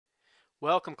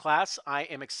Welcome, class. I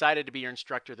am excited to be your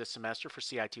instructor this semester for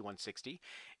CIT 160,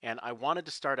 and I wanted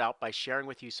to start out by sharing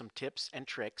with you some tips and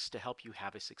tricks to help you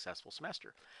have a successful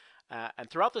semester. And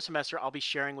throughout the semester, I'll be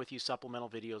sharing with you supplemental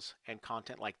videos and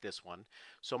content like this one.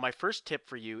 So my first tip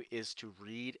for you is to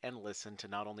read and listen to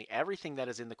not only everything that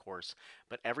is in the course,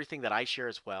 but everything that I share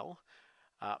as well.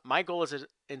 My goal as an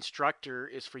instructor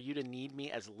is for you to need me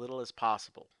as little as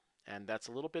possible. And that's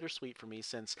a little bittersweet for me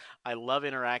since I love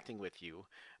interacting with you.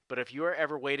 But if you are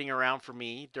ever waiting around for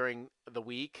me during the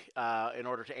week in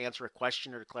order to answer a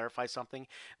question or to clarify something,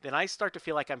 then I start to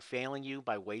feel like I'm failing you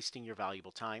by wasting your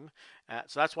valuable time.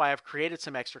 So that's why I've created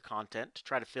some extra content to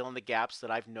try to fill in the gaps that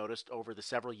I've noticed over the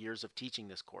several years of teaching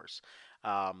this course.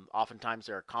 Oftentimes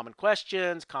there are common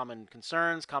questions, common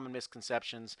concerns, common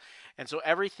misconceptions. And so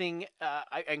everything,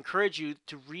 I encourage you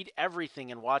to read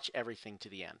everything and watch everything to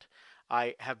the end.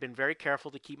 I have been very careful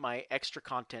to keep my extra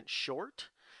content short.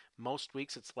 Most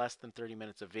weeks it's less than 30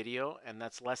 minutes of video, and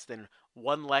that's less than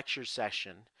one lecture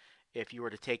session if you were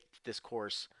to take this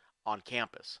course on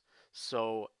campus.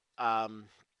 So I,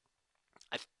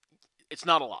 it's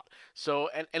not a lot. So,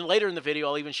 and later in the video,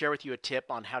 I'll even share with you a tip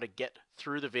on how to get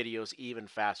through the videos even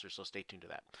faster. So stay tuned to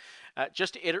that.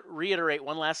 Just to reiterate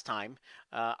one last time,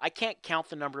 I can't count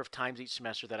the number of times each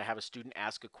semester that I have a student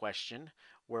ask a question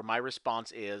where my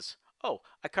response is, "Oh,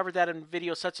 I covered that in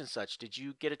video such and such. Did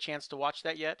you get a chance to watch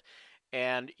that yet?"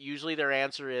 And usually their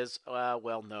answer is,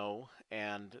 well, no.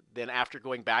 And then after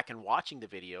going back and watching the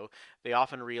video, they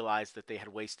often realize that they had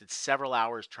wasted several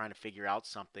hours trying to figure out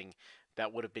something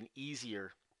that would have been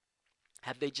easier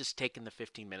had they just taken the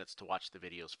 15 minutes to watch the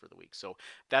videos for the week. So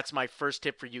that's my first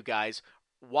tip for you guys.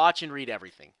 Watch and read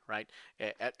everything, right?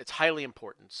 It's highly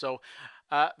important. So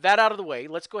that out of the way,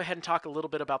 let's go ahead and talk a little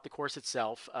bit about the course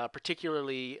itself,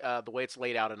 particularly the way it's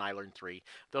laid out in iLearn 3.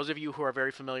 Those of you who are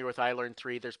very familiar with iLearn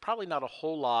 3, there's probably not a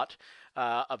whole lot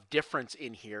of difference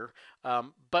in here,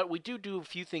 but we do a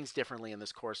few things differently in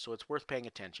this course, so it's worth paying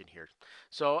attention here.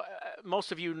 So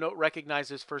most of you recognize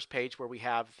this first page where we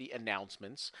have the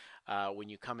announcements when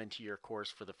you come into your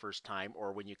course for the first time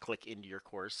or when you click into your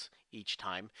course each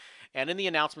time. And in the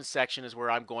announcements section is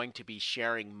where I'm going to be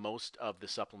sharing most of the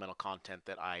supplemental content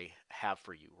that I have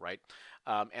for you, right?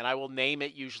 And I will name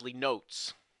it usually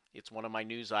notes. It's one of my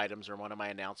news items or one of my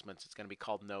announcements. It's going to be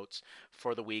called notes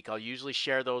for the week. I'll usually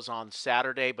share those on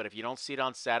Saturday, but if you don't see it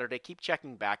on Saturday, keep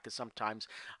checking back because sometimes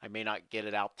I may not get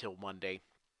it out till Monday.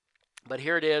 But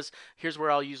here it is. Here's where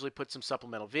I'll usually put some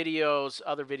supplemental videos,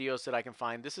 other videos that I can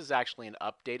find. This is actually an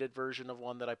updated version of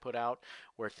one that I put out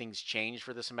where things changed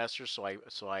for the semester.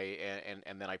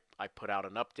 And then I put out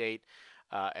an update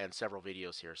and several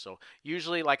videos here. So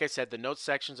usually, like I said, the notes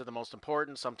sections are the most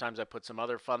important. Sometimes I put some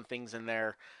other fun things in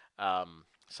there.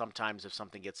 Sometimes if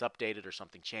something gets updated or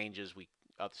something changes, we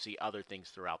see other things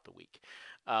throughout the week.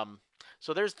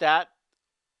 So there's that.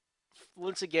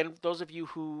 Once again, those of you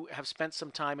who have spent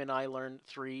some time in iLearn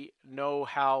 3 know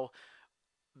how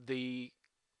the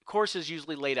course is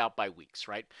usually laid out by weeks,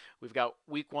 right? We've got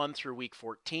week 1 through week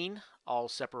 14, all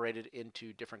separated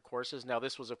into different courses. Now,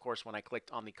 this was, of course, when I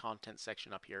clicked on the content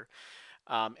section up here.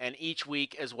 And each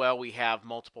week as well, we have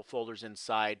multiple folders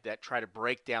inside that try to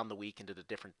break down the week into the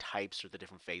different types or the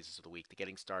different phases of the week, the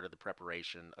getting started, the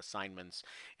preparation, assignments,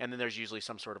 and then there's usually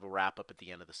some sort of a wrap up at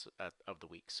the end of the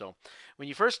week. So when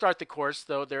you first start the course,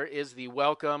 though, there is the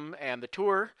welcome and the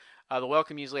tour. The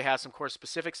welcome usually has some course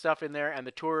specific stuff in there, and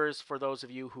the tour is for those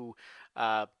of you who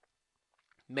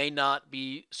may not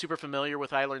be super familiar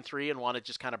with iLearn 3 and want to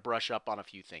just kind of brush up on a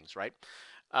few things, right?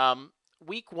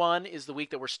 Week 1 is the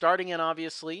week that we're starting in,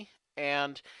 obviously.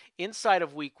 And inside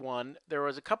of week 1, there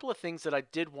was a couple of things that I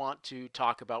did want to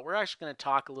talk about. We're actually going to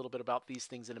talk a little bit about these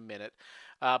things in a minute.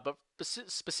 But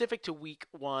specific to week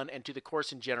 1 and to the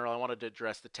course in general, I wanted to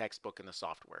address the textbook and the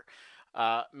software.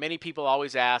 Many people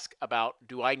always ask about,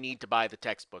 do I need to buy the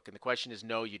textbook? And the question is,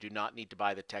 no, you do not need to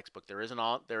buy the textbook. There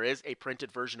is a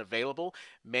printed version available.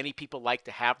 Many people like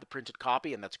to have the printed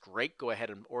copy, and that's great. Go ahead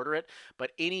and order it.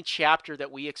 But any chapter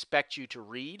that we expect you to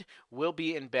read will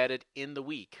be embedded in the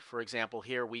week. For example,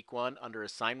 here, week 1, under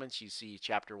assignments, you see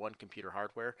chapter 1, computer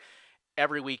hardware.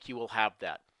 Every week you will have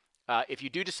that. If you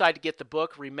do decide to get the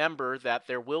book, remember that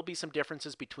there will be some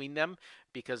differences between them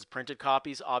because printed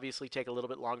copies obviously take a little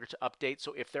bit longer to update.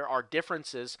 So if there are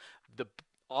differences, the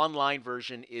online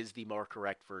version is the more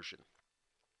correct version.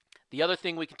 The other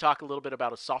thing we can talk a little bit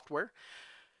about is software.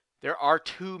 There are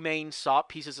two main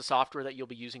pieces of software that you'll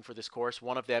be using for this course.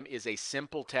 One of them is a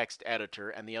simple text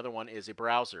editor, and the other one is a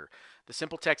browser. The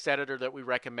simple text editor that we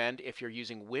recommend if you're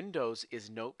using Windows is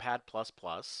Notepad++.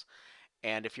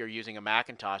 And if you're using a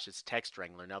Macintosh, it's Text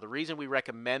Wrangler. Now, the reason we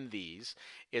recommend these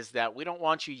is that we don't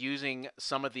want you using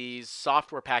some of these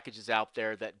software packages out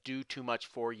there that do too much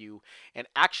for you and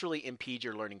actually impede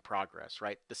your learning progress,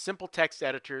 right? The simple text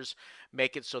editors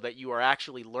make it so that you are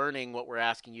actually learning what we're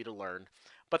asking you to learn.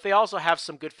 But they also have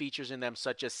some good features in them,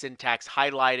 such as syntax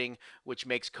highlighting, which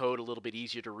makes code a little bit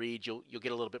easier to read. You'll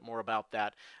get a little bit more about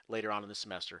that later on in the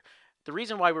semester. The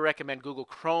reason why we recommend Google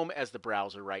Chrome as the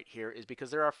browser right here is because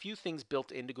there are a few things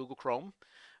built into Google Chrome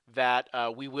that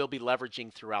we will be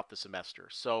leveraging throughout the semester.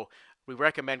 So we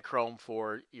recommend Chrome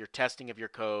for your testing of your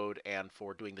code and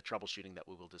for doing the troubleshooting that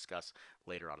we will discuss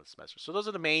later on in the semester. So those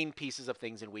are the main pieces of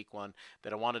things in week one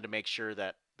that I wanted to make sure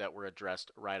that were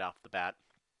addressed right off the bat.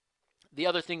 The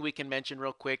other thing we can mention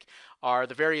real quick are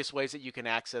the various ways that you can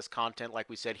access content. Like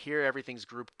we said here, everything's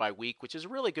grouped by week, which is a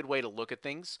really good way to look at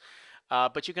things.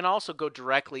 But you can also go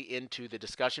directly into the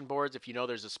discussion boards if you know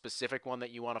there's a specific one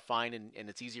that you want to find, and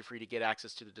it's easier for you to get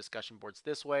access to the discussion boards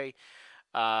this way.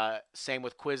 Same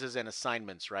with quizzes and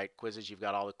assignments, right? Quizzes, you've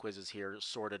got all the quizzes here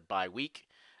sorted by week,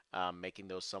 making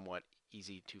those somewhat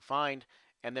easy to find.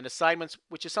 And then assignments,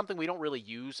 which is something we don't really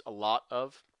use a lot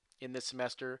of in this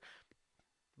semester,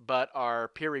 but our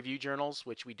peer review journals,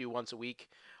 which we do once a week,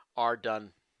 are done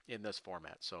in this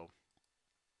format. So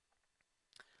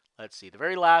let's see. The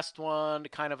very last one,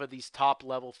 kind of these top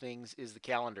level things, is the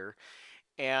calendar.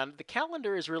 And the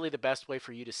calendar is really the best way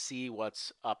for you to see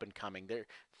what's up and coming. There,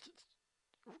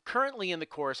 currently in the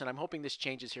course, and I'm hoping this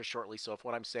changes here shortly, so if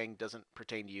what I'm saying doesn't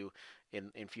pertain to you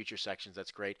in future sections,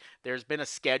 that's great. There's been a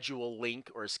schedule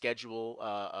link or a schedule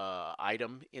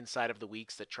item inside of the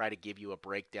weeks that try to give you a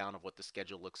breakdown of what the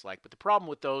schedule looks like. But the problem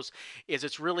with those is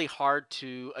it's really hard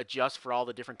to adjust for all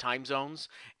the different time zones,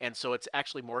 and so it's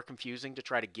actually more confusing to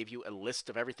try to give you a list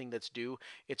of everything that's due.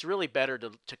 It's really better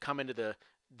to come into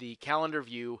the calendar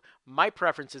view. My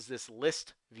preference is this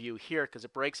list view here because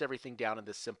it breaks everything down in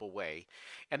this simple way.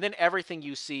 And then everything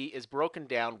you see is broken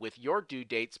down with your due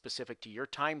date specific to your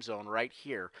time zone right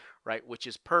here, right, which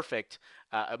is perfect,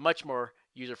 much more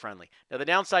user friendly. Now the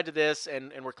downside to this,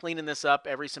 and we're cleaning this up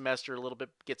every semester, a little bit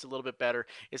gets a little bit better,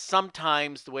 is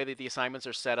sometimes the way that the assignments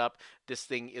are set up, this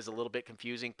thing is a little bit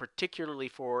confusing, particularly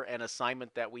for an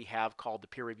assignment that we have called the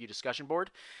peer review discussion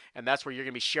board. And that's where you're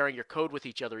going to be sharing your code with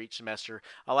each other each semester.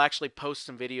 I'll actually post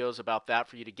some videos about that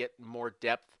for you to get more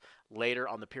depth later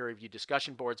on the peer review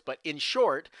discussion boards. But in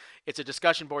short, it's a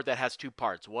discussion board that has two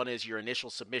parts. One is your initial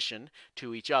submission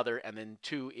to each other, and then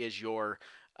two is your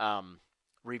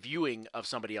reviewing of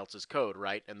somebody else's code,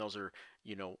 right? And those are,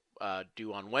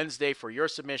 due on Wednesday for your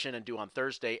submission and due on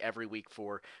Thursday every week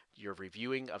for your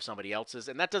reviewing of somebody else's.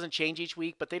 And that doesn't change each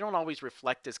week, but they don't always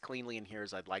reflect as cleanly in here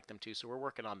as I'd like them to. So we're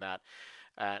working on that,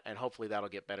 and hopefully that'll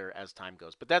get better as time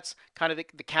goes. But that's kind of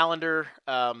the calendar,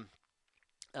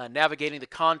 navigating the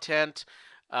content.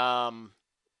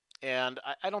 And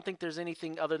I don't think there's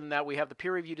anything other than that. We have the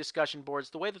peer review discussion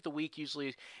boards. The way that the week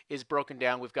usually is broken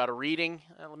down, we've got a reading.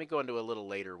 Let me go into a little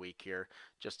later week here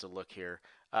just to look here.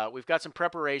 We've got some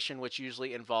preparation, which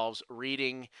usually involves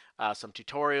reading, some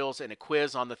tutorials, and a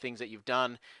quiz on the things that you've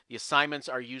done. The assignments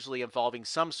are usually involving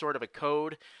some sort of a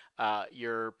code,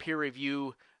 your peer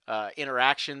review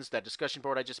interactions, that discussion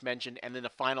board I just mentioned, and then a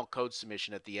final code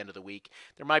submission at the end of the week.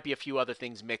 There might be a few other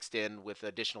things mixed in with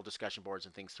additional discussion boards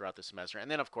and things throughout the semester. And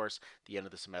then, of course, the end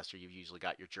of the semester, you've usually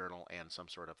got your journal and some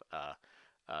sort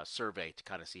of survey to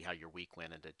kind of see how your week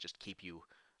went and to just keep you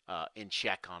in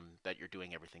check on that you're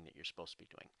doing everything that you're supposed to be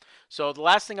doing. So the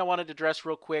last thing I wanted to address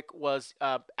real quick was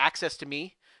access to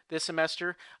me this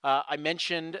semester. I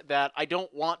mentioned that I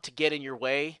don't want to get in your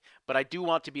way, but I do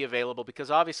want to be available because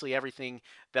obviously everything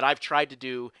that I've tried to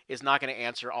do is not going to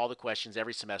answer all the questions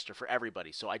every semester for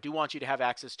everybody. So I do want you to have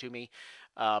access to me.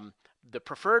 The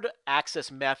preferred access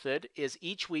method is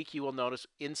each week you will notice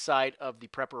inside of the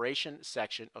preparation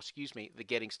section, the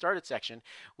getting started section,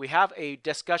 we have a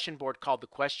discussion board called the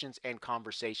questions and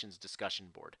conversations discussion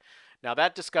board. Now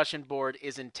that discussion board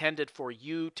is intended for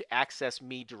you to access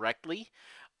me directly.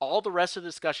 All the rest of the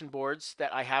discussion boards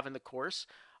that I have in the course,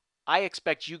 I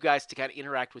expect you guys to kind of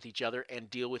interact with each other and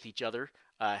deal with each other,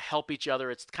 help each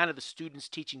other. It's kind of the students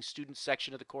teaching students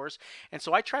section of the course. And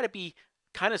so I try to be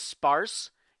kind of sparse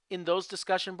in those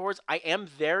discussion boards. I am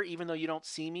there even though you don't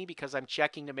see me because I'm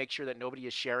checking to make sure that nobody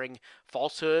is sharing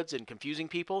falsehoods and confusing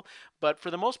people. But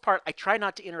for the most part, I try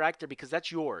not to interact there because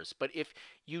that's yours. But if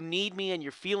you need me and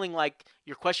you're feeling like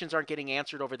your questions aren't getting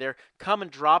answered over there, come and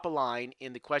drop a line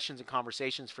in the questions and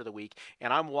conversations for the week.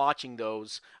 And I'm watching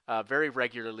those very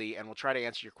regularly and will try to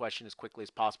answer your question as quickly as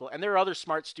possible. And there are other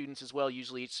smart students as well,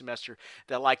 usually each semester,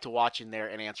 that like to watch in there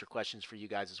and answer questions for you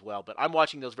guys as well. But I'm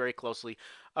watching those very closely.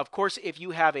 Of course, if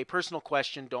you have a personal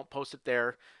question, don't post it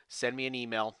there. Send me an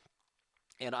email,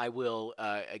 and I will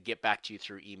get back to you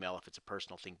through email if it's a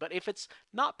personal thing. But if it's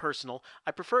not personal,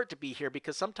 I prefer it to be here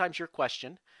because sometimes your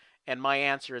question and my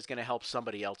answer is going to help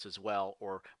somebody else as well,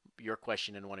 or your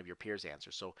question and one of your peers'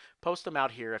 answers. So post them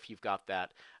out here if you've got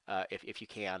that, if you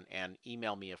can, and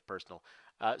email me if personal.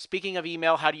 Speaking of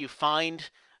email, how do you find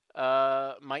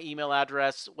my email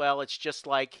address? Well, it's just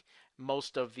like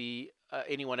most of the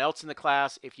anyone else in the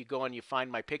class. If you go and you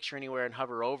find my picture anywhere and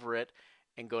hover over it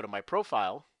and go to my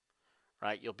profile,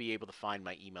 right, you'll be able to find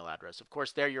my email address. Of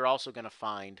course, there you're also going to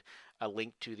find a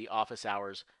link to the office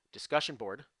hours discussion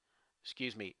board.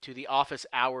 Excuse me, to the office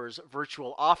hours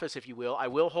virtual office, if you will. I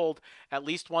will hold at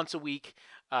least once a week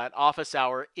an office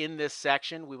hour in this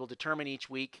section. We will determine each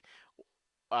week,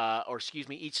 or excuse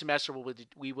me, each semester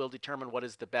we will determine what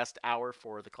is the best hour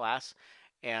for the class,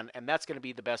 and that's going to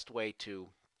be the best way to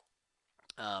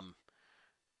um,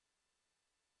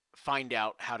 find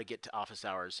out how to get to office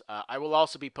hours. I will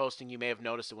also be posting, you may have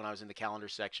noticed it when I was in the calendar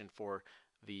section for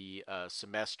the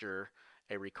semester,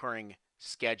 a recurring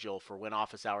schedule for when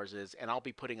office hours is, and I'll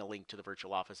be putting a link to the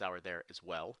virtual office hour there as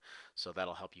well, so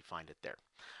that'll help you find it there.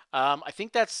 I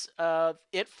think that's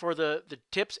it for the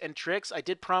tips and tricks. I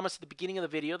did promise at the beginning of the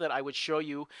video that I would show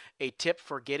you a tip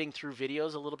for getting through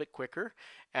videos a little bit quicker,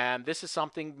 and this is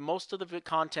something, most of the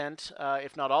content,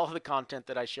 if not all of the content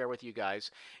that I share with you guys,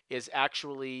 is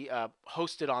actually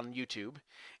hosted on YouTube.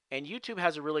 And YouTube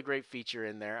has a really great feature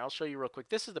in there. I'll show you real quick.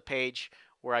 This is the page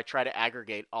where I try to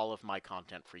aggregate all of my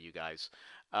content for you guys.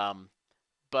 Um,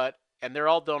 and they're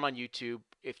all done on YouTube.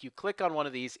 If you click on one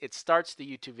of these, it starts the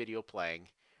YouTube video playing,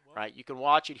 right? You can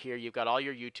watch it here. You've got all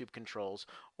your YouTube controls,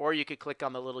 or you could click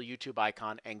on the little YouTube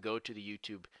icon and go to the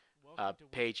YouTube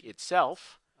page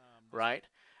itself, right?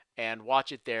 And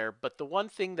watch it there. But the one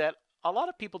thing that a lot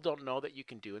of people don't know that you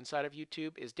can do inside of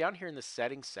YouTube is down here in the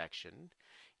settings section,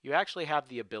 you actually have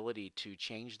the ability to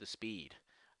change the speed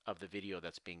of the video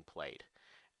that's being played.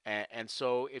 And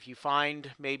so if you find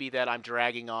maybe that I'm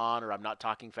dragging on, or I'm not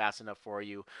talking fast enough for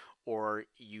you, or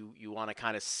you want to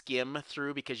kind of skim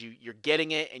through because you're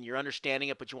getting it and you're understanding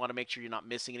it, but you want to make sure you're not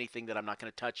missing anything, that I'm not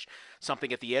going to touch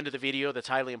something at the end of the video that's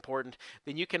highly important,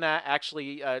 then you can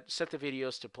actually set the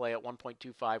videos to play at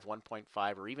 1.25,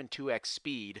 1.5, or even 2x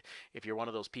speed. If you're one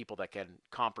of those people that can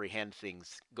comprehend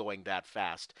things going that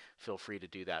fast, feel free to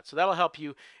do that. So that'll help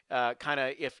you kind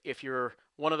of, if you're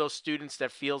one of those students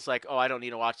that feels like, oh, I don't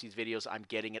need to watch these videos, I'm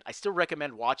getting it, I still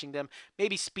recommend watching them.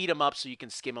 Maybe speed them up so you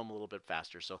can skim them a little bit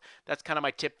faster. So that's kind of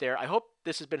my tip there. I hope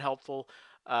this has been helpful.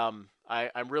 I'm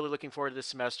really looking forward to this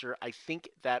semester. I think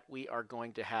that we are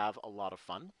going to have a lot of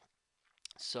fun.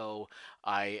 So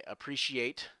I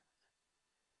appreciate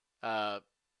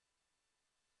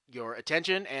your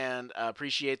attention, and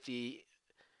appreciate the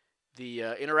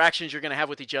interactions you're going to have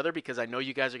with each other, because I know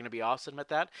you guys are going to be awesome at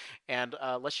that. And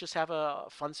let's just have a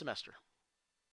fun semester.